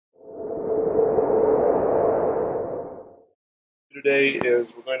today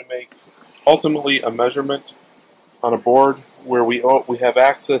is we're going to make ultimately a measurement on a board where we have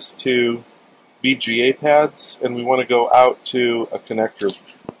access to VGA pads and we want to go out to a connector.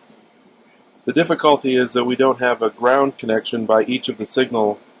 The difficulty is that we don't have a ground connection by each of the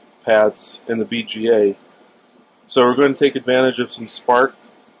signal pads in the VGA. So we're going to take advantage of some SPARQ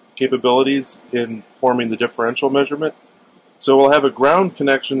capabilities in forming the differential measurement. So we'll have a ground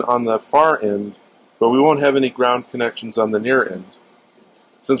connection on the far end, but we won't have any ground connections on the near end.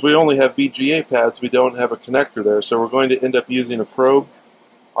 Since we only have VGA pads, we don't have a connector there, so we're going to end up using a probe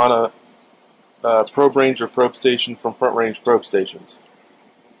on a probe range or probe station from front range probe stations.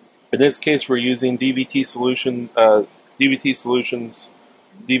 In this case, we're using DVT Solutions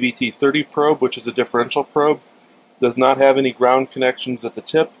DVT30 probe, which is a differential probe. Does not have any ground connections at the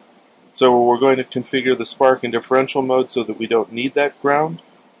tip, so we're going to configure the SPARQ in differential mode so that we don't need that ground.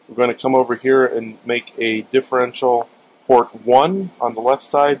 We're going to come over here and make a differential port 1 on the left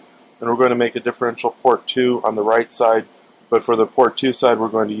side, and we're going to make a differential port 2 on the right side, but for the port 2 side we're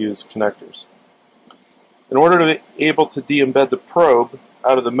going to use connectors. In order to be able to de-embed the probe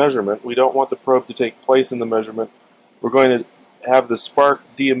out of the measurement, we don't want the probe to take place in the measurement. We're going to have the SPARQ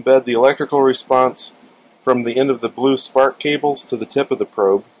de-embed the electrical response from the end of the blue SPARQ cables to the tip of the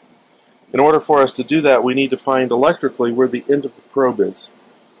probe. In order for us to do that, we need to find electrically where the end of the probe is.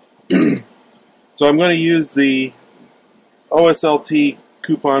 So I'm going to use the OSLT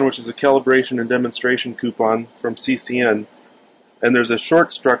coupon, which is a calibration and demonstration coupon from CCN, and there's a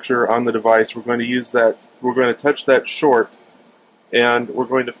short structure on the device. We're going to use that. We're going to touch that short, and we're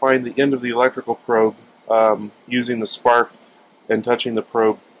going to find the end of the electrical probe using the SPARQ and touching the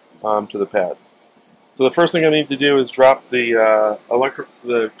probe to the pad. So the first thing I need to do is drop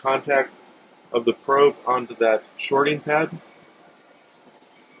the contact of the probe onto that shorting pad.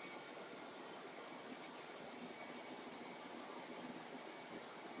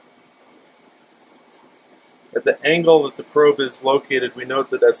 At the angle that the probe is located, we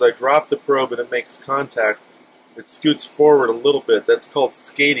note that as I drop the probe and it makes contact, it scoots forward a little bit. That's called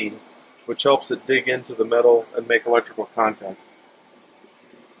skating, which helps it dig into the metal and make electrical contact.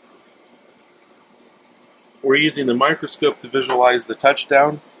 We're using the microscope to visualize the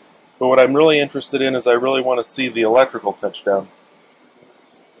touchdown, but what I'm really interested in is I really want to see the electrical touchdown.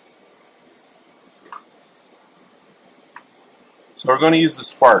 So we're going to use the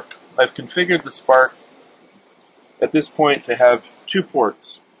SPARQ. I've configured the SPARQ at this point to have two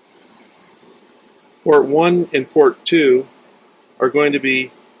ports. Port 1 and port 2 are going to be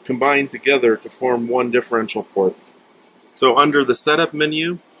combined together to form one differential port. So under the setup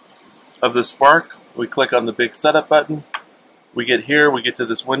menu of the SPARQ, we click on the big setup button. We get here, we get to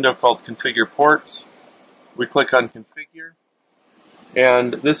this window called configure ports. We click on configure,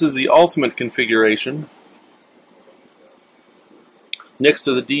 and this is the ultimate configuration. Next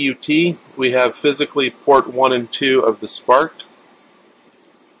to the DUT, we have physically port 1 and 2 of the SPARQ,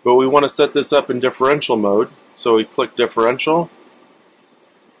 but we want to set this up in differential mode, so we click differential,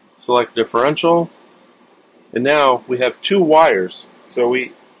 select differential, and now we have two wires. So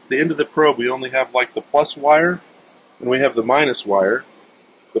the end of the probe, we only have like the plus wire, and we have the minus wire.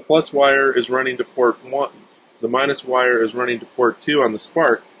 The plus wire is running to port 1, the minus wire is running to port 2 on the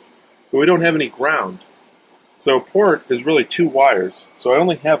SPARQ, but we don't have any ground. So port is really two wires, so I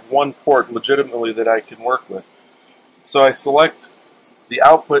only have one port legitimately that I can work with. So I select the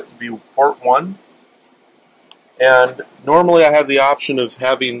output to be port 1, and normally I have the option of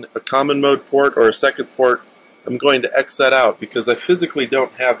having a common mode port or a second port. I'm going to X that out because I physically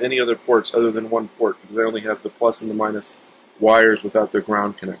don't have any other ports other than one port, because I only have the plus and the minus wires without their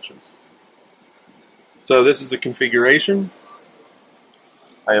ground connections. So this is the configuration.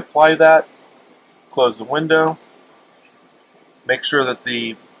 I apply that. Close the window, make sure that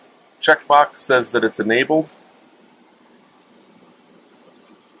the checkbox says that it's enabled.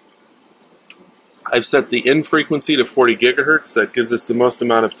 I've set the in frequency to 40 gigahertz. That gives us the most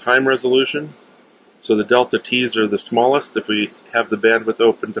amount of time resolution. So the delta T's are the smallest if we have the bandwidth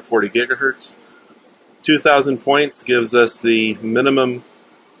open to 40 gigahertz. 2,000 points gives us the minimum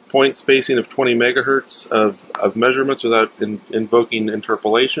point spacing of 20 megahertz of measurements without invoking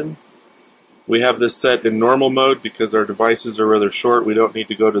interpolation. We have this set in normal mode because our devices are rather short. We don't need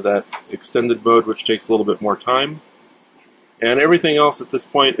to go to that extended mode, which takes a little bit more time. And everything else at this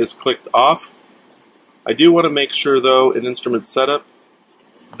point is clicked off. I do want to make sure, though, in instrument setup,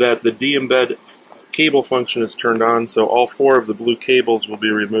 that the de-embed cable function is turned on, so all 4 of the blue cables will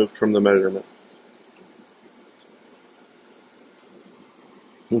be removed from the measurement.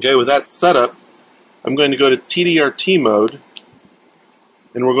 Okay, with that setup, I'm going to go to TDRT mode,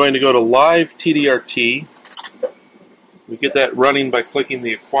 and we're going to go to live TDRT. We get that running by clicking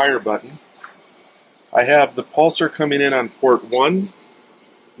the Acquire button. I have the pulsar coming in on port 1. I'm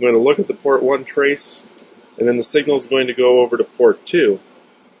going to look at the port 1 trace, and then the signal is going to go over to port 2.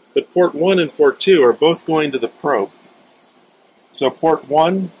 But port 1 and port 2 are both going to the probe. So port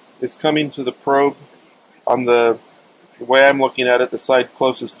 1 is coming to the probe on the way I'm looking at it, the side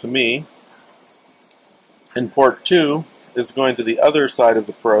closest to me. And port 2 is going to the other side of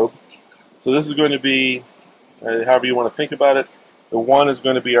the probe. So this is going to be, however you want to think about it, the 1 is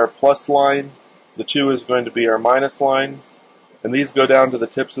going to be our plus line, the 2 is going to be our minus line, and these go down to the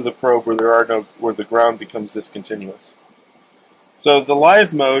tips of the probe where the ground becomes discontinuous. So the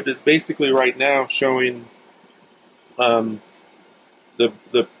live mode is basically right now showing the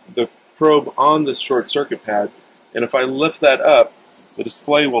probe on this short circuit pad, and if I lift that up, the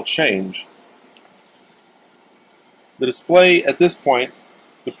display will change. The display at this point,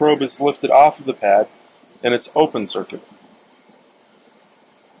 the probe is lifted off of the pad, and it's open circuit.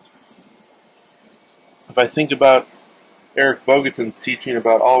 If I think about Eric Bogatin's teaching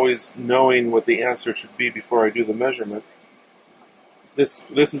about always knowing what the answer should be before I do the measurement, this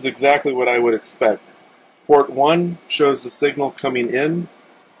is exactly what I would expect. Port 1 shows the signal coming in.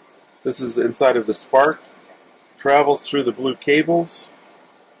 This is inside of the SPARQ, travels through the blue cables,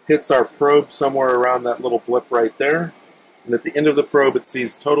 hits our probe somewhere around that little blip right there, and at the end of the probe it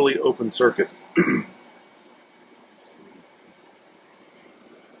sees totally open circuit.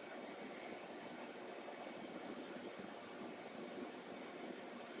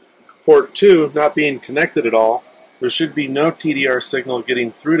 Port 2 not being connected at all, there should be no TDR signal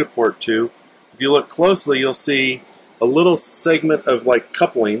getting through to port 2. If you look closely, you'll see a little segment of like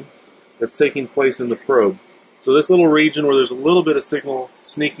coupling that's taking place in the probe. So this little region where there's a little bit of signal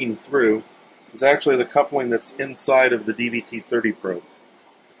sneaking through is actually the coupling that's inside of the DVT30 probe.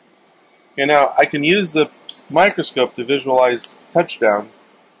 Okay, now I can use the microscope to visualize touchdown,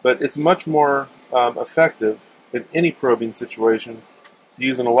 but it's much more effective in any probing situation to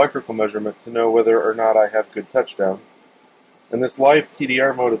use an electrical measurement to know whether or not I have good touchdown. And this live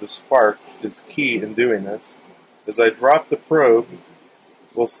TDR mode of the SPARQ is key in doing this. As I drop the probe,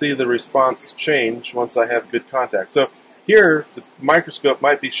 we'll see the response change once I have good contact. So here, the microscope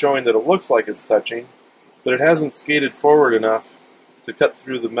might be showing that it looks like it's touching, but it hasn't skated forward enough to cut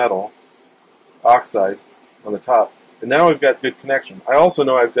through the metal oxide on the top. And now I've got good connection. I also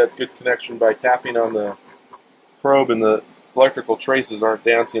know I've got good connection by tapping on the probe, and the electrical traces aren't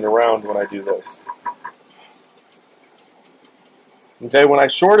dancing around when I do this. Okay, when I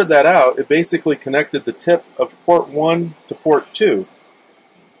shorted that out, it basically connected the tip of port 1 to port 2.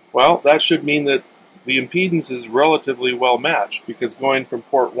 Well, that should mean that the impedance is relatively well matched, because going from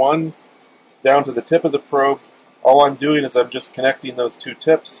port 1 down to the tip of the probe, all I'm doing is I'm just connecting those two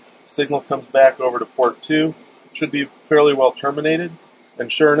tips. Signal comes back over to port 2, should be fairly well terminated,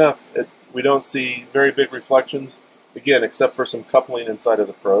 and sure enough, we don't see very big reflections, again, except for some coupling inside of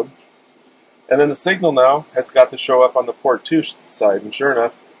the probe. And then the signal now has got to show up on the port 2 side, and sure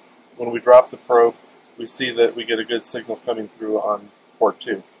enough, when we drop the probe, we see that we get a good signal coming through on port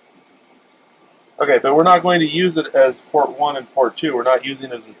 2. Okay, but we're not going to use it as port 1 and port 2. We're not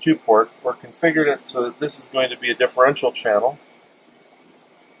using it as a 2-port. We're configured it so that this is going to be a differential channel.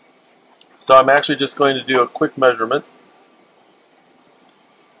 So I'm actually just going to do a quick measurement.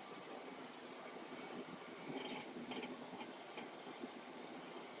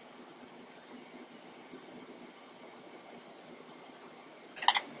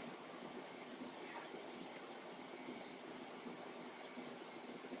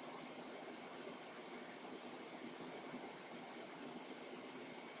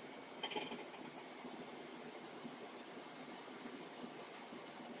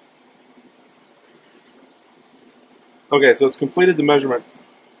 Okay, so it's completed the measurement.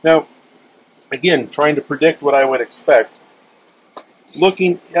 Now, again, trying to predict what I would expect.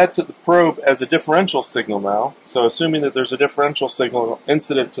 Looking at the probe as a differential signal now, so assuming that there's a differential signal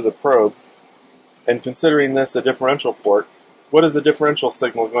incident to the probe, and considering this a differential port, what is the differential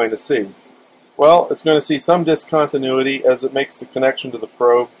signal going to see? Well, it's going to see some discontinuity as it makes the connection to the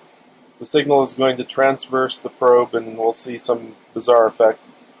probe. The signal is going to transverse the probe, and we'll see some bizarre effect.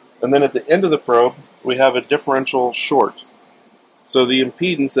 And then at the end of the probe, we have a differential short. So the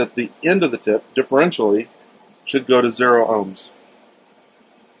impedance at the end of the tip, differentially, should go to 0 ohms.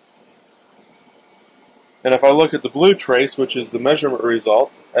 And if I look at the blue trace, which is the measurement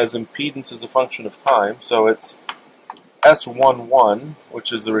result, as impedance is a function of time, so it's S11,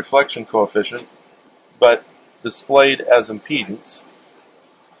 which is the reflection coefficient, but displayed as impedance.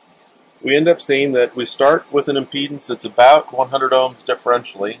 we end up seeing that we start with an impedance that's about 100 ohms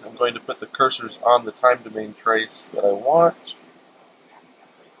differentially. I'm going to put the cursors on the time domain trace that I want.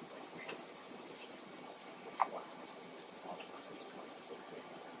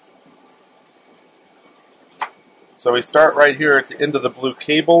 So we start right here at the end of the blue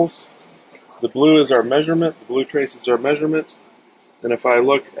cables. The blue is our measurement, the blue trace is our measurement. And if I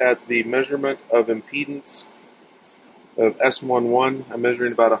look at the measurement of impedance of S11, I'm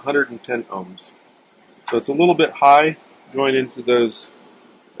measuring about 110 ohms. So it's a little bit high going into those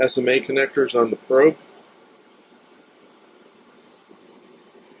SMA connectors on the probe,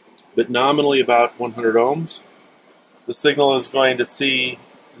 but nominally about 100 ohms. The signal is going to see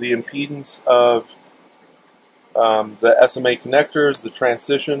the impedance of the SMA connectors, the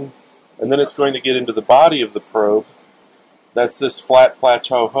transition, and then it's going to get into the body of the probe. That's this flat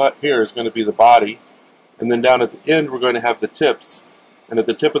plateau here is going to be the body. And then down at the end we're going to have the tips. And at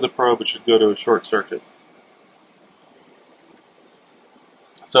the tip of the probe it should go to a short circuit.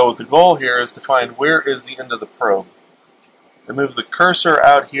 So the goal here is to find where is the end of the probe. I move the cursor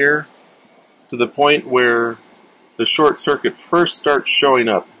out here to the point where the short circuit first starts showing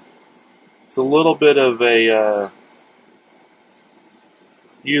up. It's a little bit of a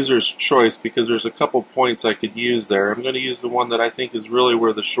user's choice because there's a couple points I could use there. I'm going to use the one that I think is really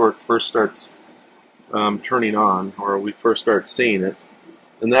where the short first starts turning on, or we first start seeing it.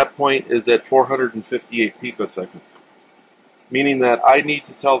 And that point is at 458 picoseconds. Meaning that I need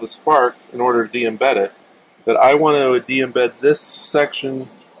to tell the SPARQ, in order to de-embed it, that I want to de-embed this section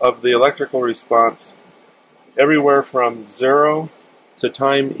of the electrical response everywhere from 0 to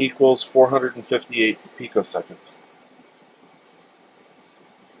time equals 458 picoseconds.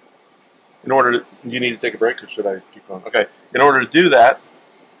 In order to, you need to take a break, or should I keep going? Okay. In order to do that,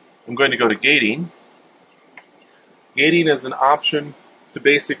 I'm going to go to gating. Gating is an option to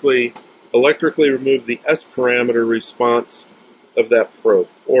basically electrically remove the S parameter response of that probe,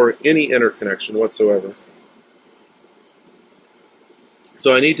 or any interconnection whatsoever.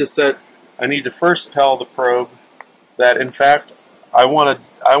 So I need to first tell the probe that in fact I have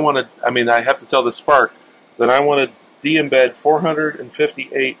to tell the SPARQ that I want to de-embed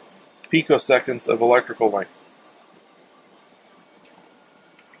 458 picoseconds of electrical length.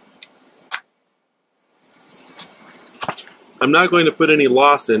 I'm not going to put any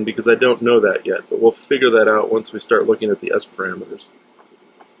loss in because I don't know that yet, but we'll figure that out once we start looking at the S parameters.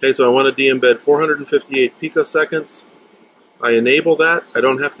 Okay, so I want to de-embed 458 picoseconds. I enable that. I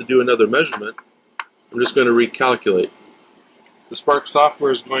don't have to do another measurement. I'm just going to recalculate. The SPARQ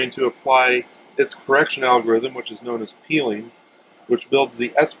software is going to apply its correction algorithm, which is known as peeling, which builds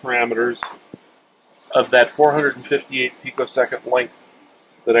the S parameters of that 458 picosecond length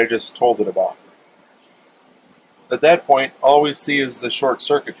that I just told it about. At that point, all we see is the short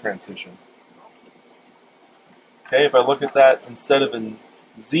circuit transition. Okay, if I look at that instead of in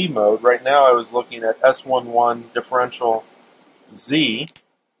Z mode, right now I was looking at S11 differential Z.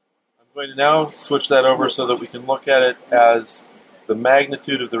 I'm going to now switch that over so that we can look at it as the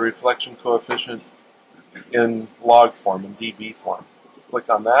magnitude of the reflection coefficient in log form, in dB form. Click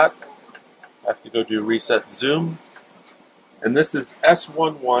on that. I have to go do reset zoom. And this is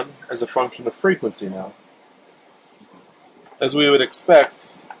S11 as a function of frequency now. As we would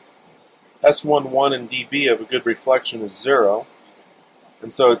expect, S11 in dB of a good reflection is 0,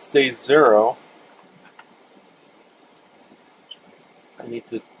 and so it stays 0. I need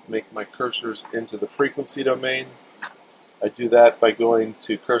to make my cursors into the frequency domain. I do that by going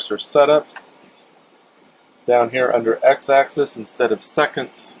to cursor setup. Down here under x-axis, instead of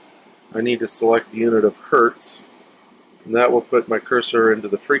seconds, I need to select the unit of hertz, and that will put my cursor into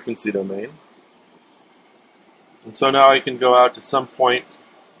the frequency domain. And so now I can go out to some point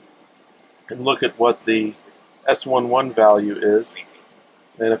and look at what the S11 value is.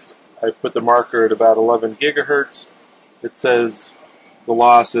 And if I put the marker at about 11 gigahertz, it says the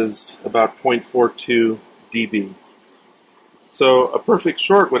loss is about 0.42 dB. So a perfect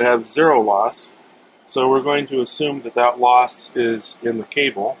short would have 0 loss. So we're going to assume that that loss is in the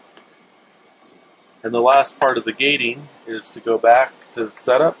cable. And the last part of the gating is to go back to the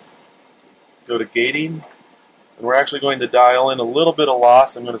setup, go to gating, and we're actually going to dial in a little bit of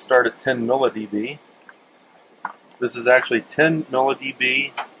loss. I'm going to start at 10 millidB. This is actually 10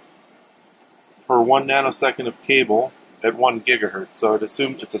 millidB per 1 nanosecond of cable at 1 gigahertz. So it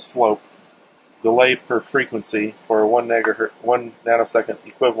assumes it's a slope, delay per frequency for a 1 nanosecond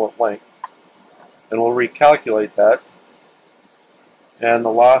equivalent length. And we'll recalculate that. And the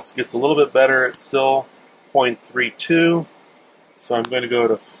loss gets a little bit better. It's still 0.32. So I'm going to go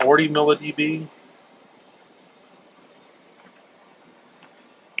to 40 millidB.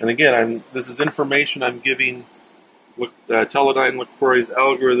 And again, this is information I'm giving Teledyne LaCroix's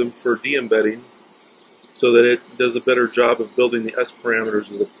algorithm for de-embedding so that it does a better job of building the S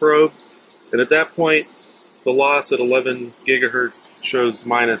parameters of the probe. And at that point, the loss at 11 gigahertz shows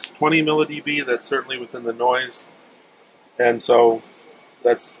minus 20 millidB. That's certainly within the noise. And so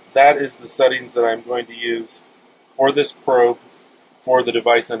that is the settings that I'm going to use for this probe for the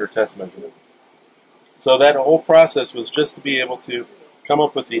device under test measurement. So that whole process was just to be able to come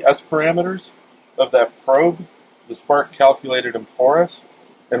up with the S parameters of that probe. The SPARQ calculated them for us,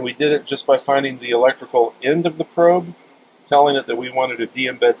 and we did it just by finding the electrical end of the probe, telling it that we wanted to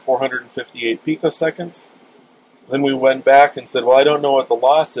de-embed 458 picoseconds. Then we went back and said, well, I don't know what the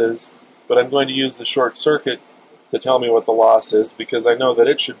loss is, but I'm going to use the short circuit to tell me what the loss is, because I know that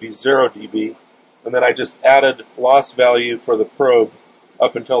it should be 0 dB. And then I just added loss value for the probe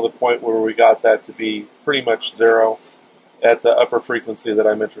up until the point where we got that to be pretty much 0 at the upper frequency that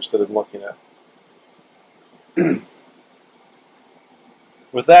I'm interested in looking at.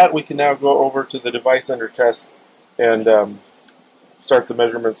 With that, we can now go over to the device under test and start the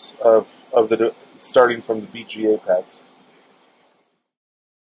measurements of starting from the BGA pads.